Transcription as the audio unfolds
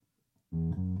Hello,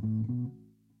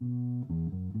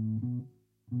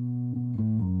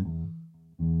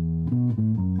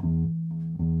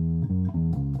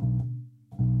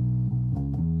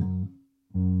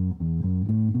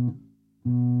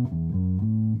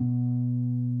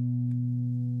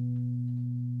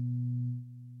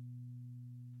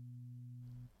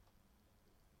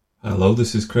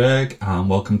 this is Craig and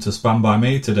welcome to Spam by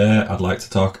Me. Today I'd like to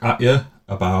talk at you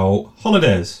about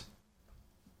holidays.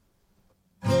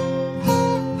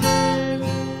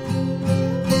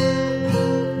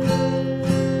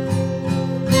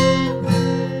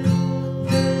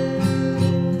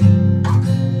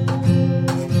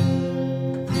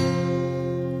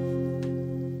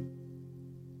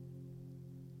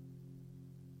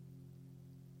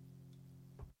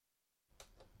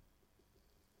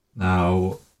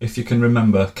 Now, if you can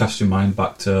remember, cast your mind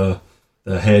back to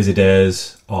the hazy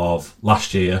days of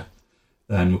last year,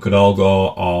 then we could all go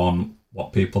on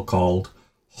what people called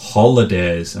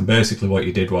holidays. And basically what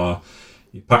you did was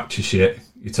you packed your shit,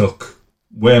 you took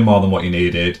way more than what you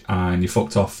needed, and you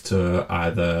fucked off to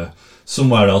either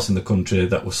somewhere else in the country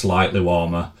that was slightly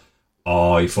warmer,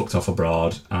 or you fucked off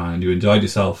abroad and you enjoyed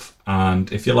yourself.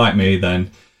 And if you're like me,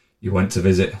 then you went to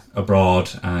visit abroad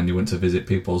and you went to visit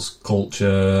people's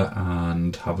culture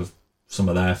and have some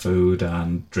of their food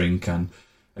and drink and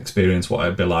experience what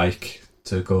it'd be like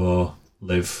to go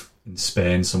live in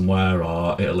Spain somewhere,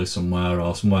 or Italy somewhere,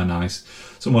 or somewhere nice,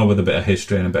 somewhere with a bit of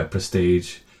history and a bit of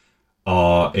prestige.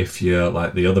 Or if you're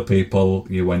like the other people,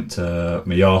 you went to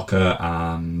Mallorca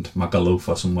and Magaluf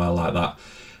or somewhere like that,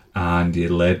 and you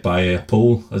laid by a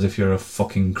pool as if you're a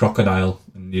fucking crocodile,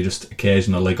 and you just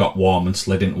occasionally got warm and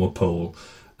slid into a pool,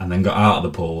 and then got out of the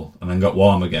pool, and then got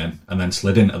warm again, and then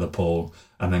slid into the pool,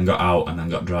 and then got out, and then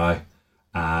got dry.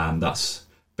 And that's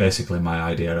basically my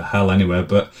idea of hell anyway.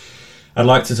 But I'd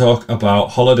like to talk about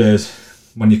holidays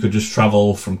when you could just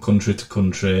travel from country to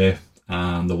country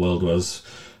and the world was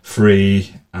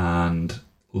free and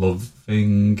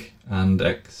loving and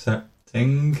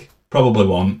accepting. Probably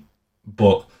one,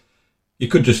 but you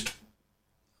could just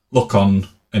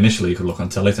initially you could look on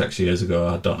teletext years ago.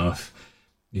 I don't know if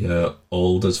you're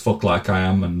old as fuck like I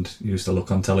am and used to look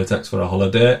on teletext for a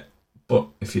holiday, but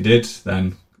if you did,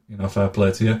 then, fair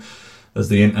play to you. There's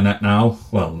the internet now.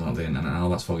 Well, not the internet now,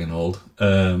 that's fucking old.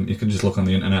 You can just look on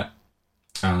the internet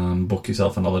and book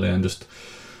yourself an holiday and just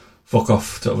fuck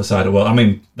off to the other side of the world. I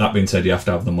mean, that being said, you have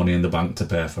to have the money in the bank to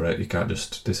pay for it. You can't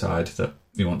just decide that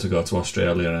you want to go to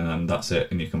Australia and then that's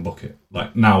it and you can book it.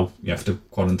 Like now, you have to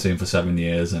quarantine for 7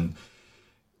 years, and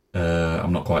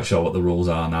I'm not quite sure what the rules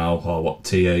are now or what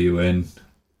tier you're in.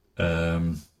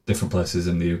 Different places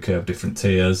in the UK have different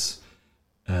tiers,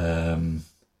 and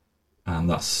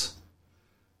that's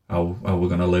how we're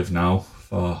going to live now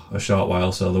for a short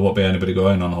while. So there won't be anybody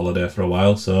going on holiday for a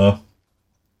while. So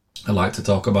I'd like to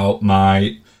talk about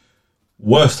my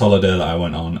worst holiday that I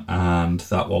went on, and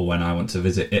that was when I went to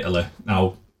visit Italy.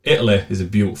 Now, Italy is a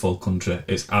beautiful country.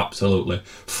 It's absolutely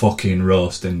fucking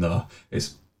roasting though.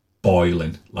 It's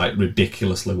boiling, like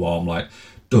ridiculously warm, like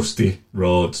dusty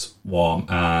roads warm.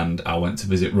 And I went to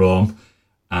visit Rome,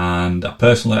 and I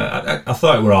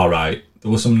thought it were alright.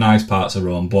 There were some nice parts of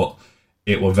Rome, but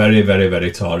it were very, very,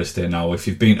 very touristy. Now, if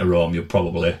you've been to Rome, you'll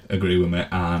probably agree with me.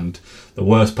 And the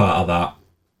worst part of that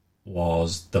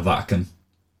was the Vatican.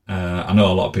 I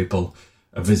know a lot of people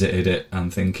have visited it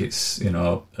and think it's,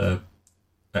 a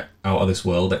out of this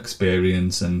world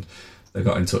experience, and they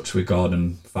got in touch with God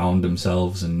and found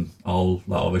themselves and all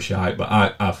that other shite. But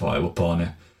I thought it were pony.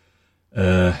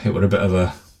 It were a bit of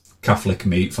a Catholic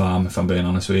meat farm, if I'm being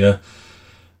honest with you.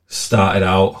 Started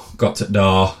out, got to the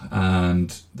door,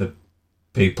 and the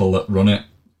people that run it,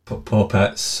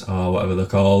 puppets or whatever they're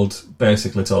called,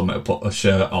 basically told me to put a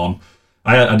shirt on.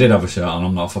 I did have a shirt on,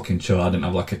 I'm not fucking sure. I didn't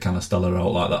have like a canastella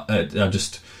out like that. I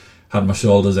just had my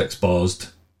shoulders exposed,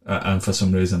 and for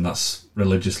some reason that's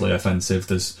religiously offensive.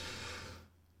 There's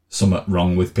something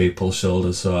wrong with people's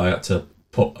shoulders, so I had to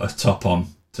put a top on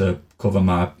to cover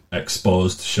my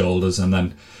exposed shoulders, and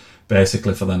then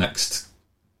basically for the next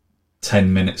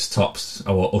 10 minutes tops,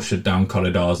 I was ushered down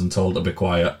corridors and told to be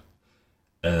quiet.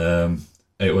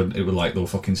 It would like there were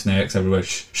fucking snakes everywhere.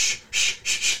 Shh, shh, shh,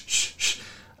 shh, shh, shh.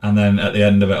 And then at the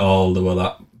end of it all, there were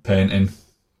that painting,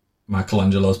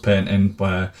 Michelangelo's painting,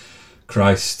 where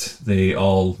Christ, the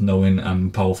all-knowing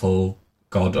and powerful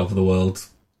God of the world,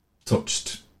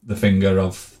 touched the finger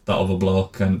of that other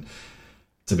bloke. And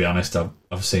to be honest,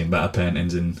 I've seen better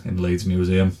paintings in Leeds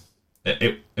Museum.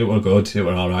 It were good, it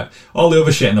were alright. All the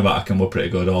other shit in the Vatican were pretty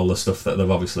good. All the stuff that they've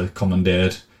obviously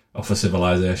commandeered off of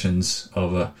civilizations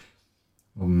over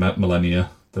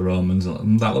millennia, the Romans.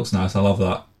 That looks nice, I love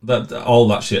that. that all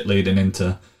that shit leading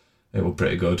into it were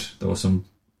pretty good. There was some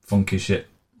funky shit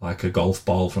like a golf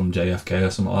ball from JFK or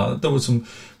something like that. There was some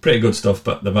pretty good stuff,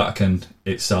 but the Vatican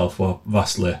itself were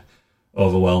vastly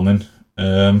overwhelming.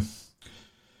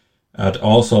 I'd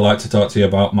also like to talk to you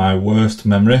about my worst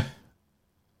memory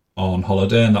on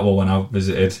holiday, and that was when I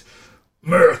visited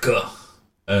America,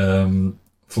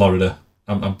 Florida.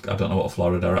 I don't know what a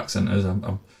Florida accent is.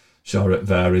 I'm sure it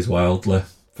varies wildly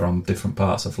from different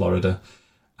parts of Florida.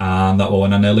 And that was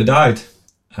when I nearly died.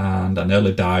 And I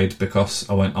nearly died because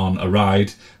I went on a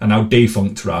ride, a now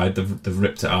defunct ride. They've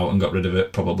ripped it out and got rid of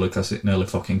it, probably because it nearly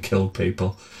fucking killed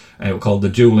people. And it was called the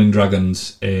Dueling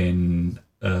Dragons in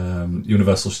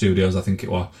Universal Studios, I think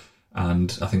it was.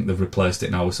 And I think they've replaced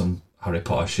it now with some Harry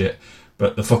Potter shit.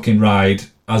 But the fucking ride,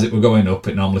 as it were going up,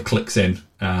 it normally clicks in,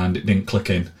 and it didn't click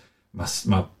in.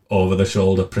 My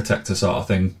over-the-shoulder protector sort of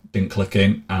thing didn't click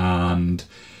in, and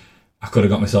I could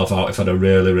have got myself out if I'd have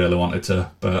really, really wanted to.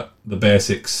 But the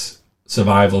basics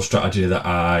survival strategy that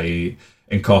I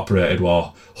incorporated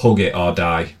was hug it or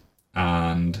die.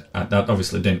 And that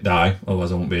obviously didn't die,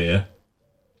 otherwise I wouldn't be here.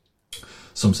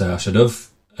 Some say I should have.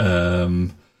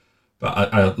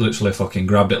 But I literally fucking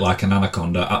grabbed it like an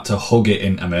anaconda, had to hug it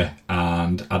into me,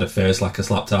 and had a face like a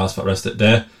slapped ass for the rest of the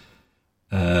day.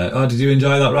 Oh, did you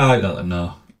enjoy that ride? I'm like,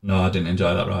 no, I didn't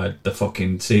enjoy that ride. The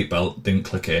fucking seatbelt didn't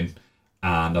click in,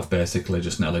 and I've basically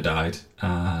just nearly died,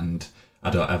 and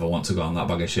I don't ever want to go on that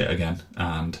bag of shit again.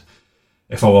 And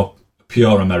if I were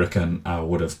pure American, I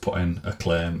would have put in a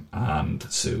claim and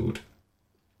sued.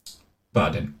 But I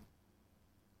didn't.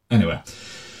 Anyway,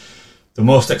 the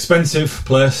most expensive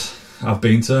place I've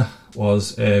been to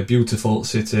was a beautiful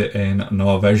city in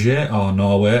Norvegia, or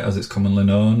Norway as it's commonly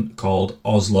known, called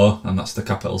Oslo, and that's the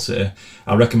capital city.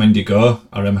 I recommend you go.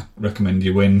 I recommend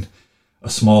you win a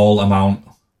small amount,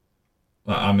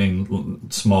 I mean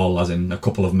small as in a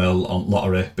couple of mil on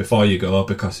lottery before you go,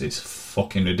 because it's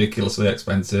fucking ridiculously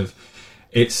expensive.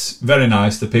 It's very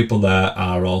nice. The people there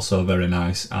are also very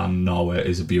nice, and Norway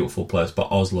is a beautiful place,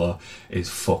 but Oslo is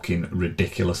fucking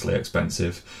ridiculously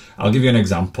expensive. I'll give you an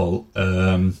example.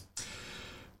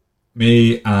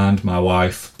 Me and my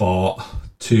wife bought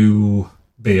 2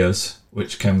 beers,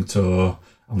 which came to,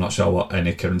 I'm not sure what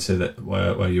any currency that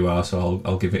where you are, so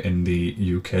I'll give it in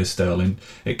the UK sterling.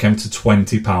 It came to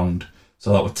 £20,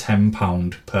 so that was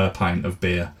 £10 per pint of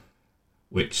beer,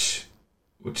 which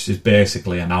is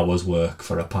basically an hour's work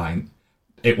for a pint.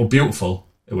 It were beautiful.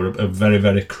 It were a very,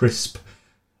 very crisp.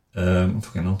 I'm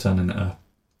turning into a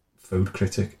food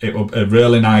critic. It were a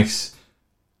really nice,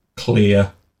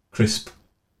 clear, crisp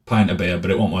pint of beer,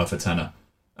 but it wasn't worth a tenner.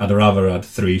 I'd rather had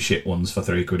 3 shit ones for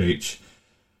 £3 each.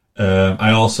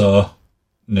 I also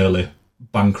nearly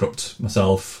bankrupt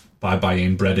myself by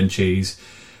buying bread and cheese.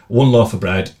 1 loaf of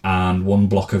bread and 1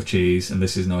 block of cheese, and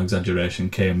this is no exaggeration,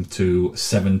 came to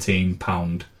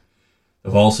 £17.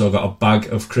 They've also got a bag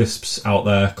of crisps out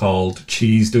there called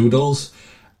Cheese Doodles,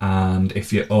 and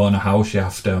if you own a house, you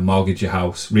have to remortgage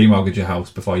your house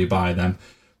before you buy them,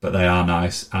 but they are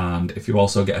nice. And if you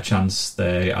also get a chance,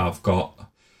 they have got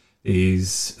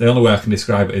these, the only way I can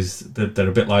describe it is that they're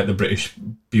a bit like the British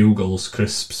Bugles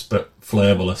crisps, but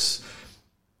flavourless.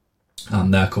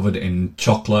 And they're covered in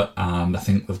chocolate, and I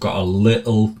think they've got a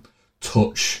little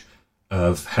touch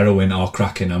of heroin or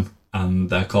crack in them, and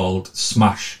they're called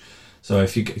Smash. So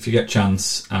if you get a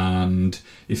chance and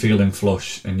you're feeling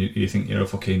flush and you think you're a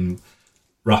fucking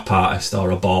rap artist or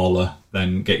a baller,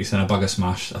 then get yourself a bag of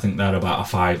Smash. I think they're about a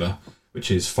 £5,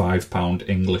 which is £5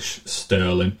 English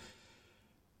sterling.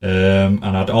 And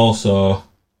I'd also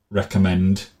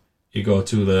recommend you go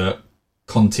to the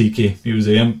Kon-Tiki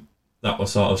Museum. That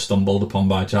was sort of stumbled upon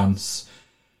by chance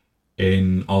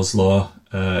in Oslo.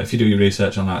 If you do your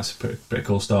research on that, it's a pretty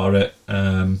cool story.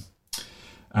 And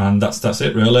that's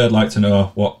it really. I'd like to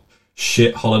know what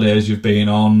shit holidays you've been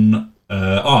on.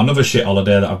 Another shit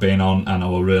holiday that I've been on, and I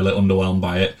was really underwhelmed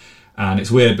by it. And it's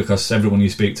weird because everyone you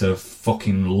speak to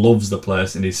fucking loves the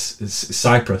place, and it's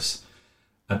Cyprus.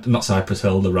 Not Cypress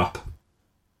Hill, the rap.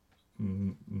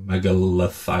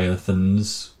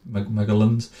 Megalithans.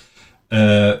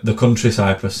 The country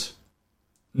Cyprus.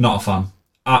 Not a fan.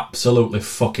 Absolutely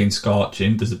fucking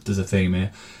scorching. There's a theme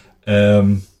here.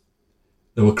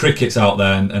 There were crickets out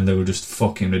there, and they were just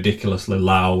fucking ridiculously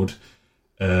loud.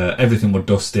 Everything was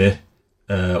dusty.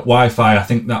 Wi-Fi, I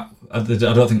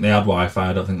don't think they had Wi-Fi.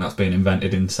 I don't think that's been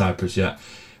invented in Cyprus yet.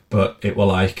 But it were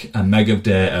like a meg of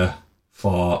data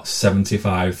for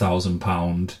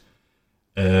 £75,000.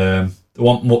 There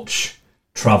wasn't much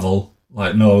travel,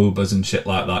 like no Ubers and shit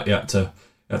like that. You had to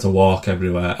walk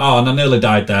everywhere. Oh, and I nearly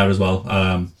died there as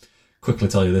well. Quickly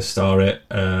tell you this story.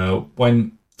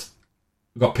 When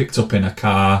got picked up in a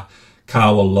car.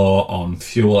 Car were low on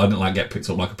fuel. I didn't like get picked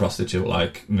up like a prostitute.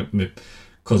 Like my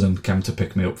cousin came to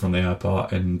pick me up from the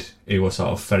airport, and he was sort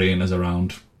of ferrying us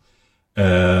around.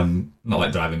 Not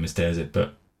like driving Miss Daisy,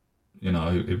 but you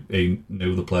know, he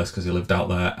knew the place because he lived out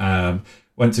there.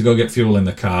 Went to go get fuel in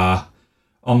the car.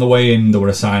 On the way in, there were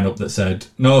a sign up that said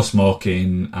no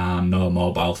smoking and no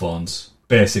mobile phones.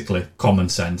 Basically, common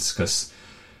sense, because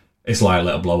it's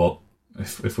likely to blow up.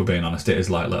 If we're being honest, it is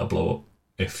likely to blow up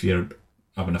if you're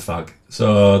having a fag.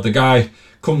 So the guy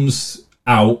comes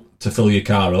out to fill your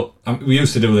car up. We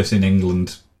used to do this in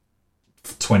England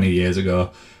 20 years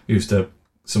ago.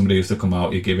 Somebody used to come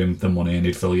out, you give him the money and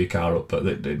he'd fill your car up, but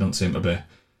it doesn't seem to be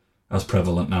as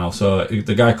prevalent now. So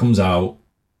the guy comes out,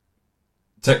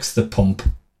 takes the pump,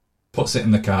 puts it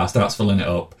in the car, starts filling it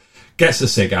up, gets the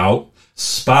cig out,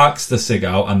 sparks the cig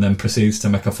out, and then proceeds to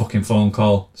make a fucking phone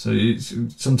call. So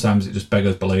sometimes it just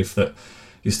beggars belief that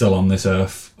you're still on this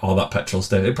earth, or that petrol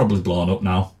station. It's probably blown up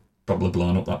now. Probably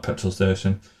blown up, that petrol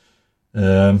station.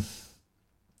 So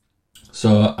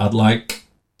I'd like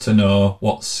to know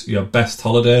what's your best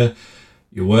holiday,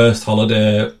 your worst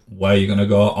holiday, where you're going to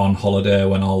go on holiday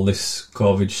when all this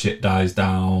COVID shit dies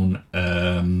down.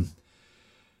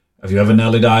 Have you ever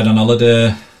nearly died on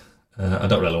holiday? I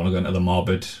don't really want to go into the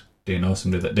morbid. Do you know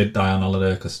somebody that did die on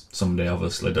holiday? Because somebody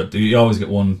obviously did. You always get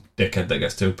one dickhead that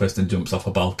gets too pissed and jumps off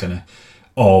a balcony.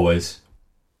 Always.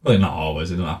 Well, not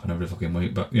always. It doesn't happen every fucking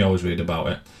week, but you always read about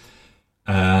it.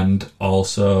 And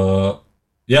also,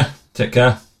 yeah, take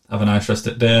care. Have a nice rest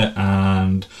of the day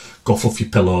and go fluff your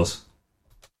pillows.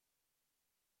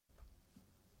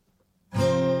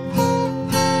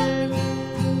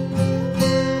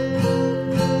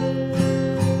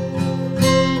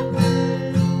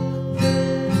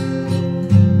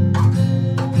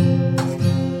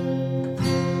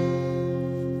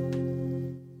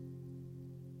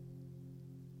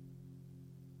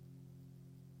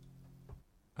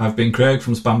 I've been Craig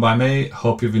from Spam by Me.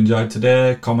 Hope you've enjoyed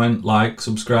today. Comment, like,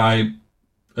 subscribe,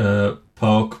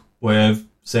 poke, wave,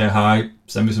 say hi,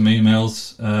 send me some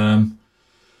emails,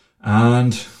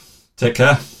 and take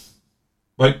care.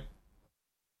 Bye.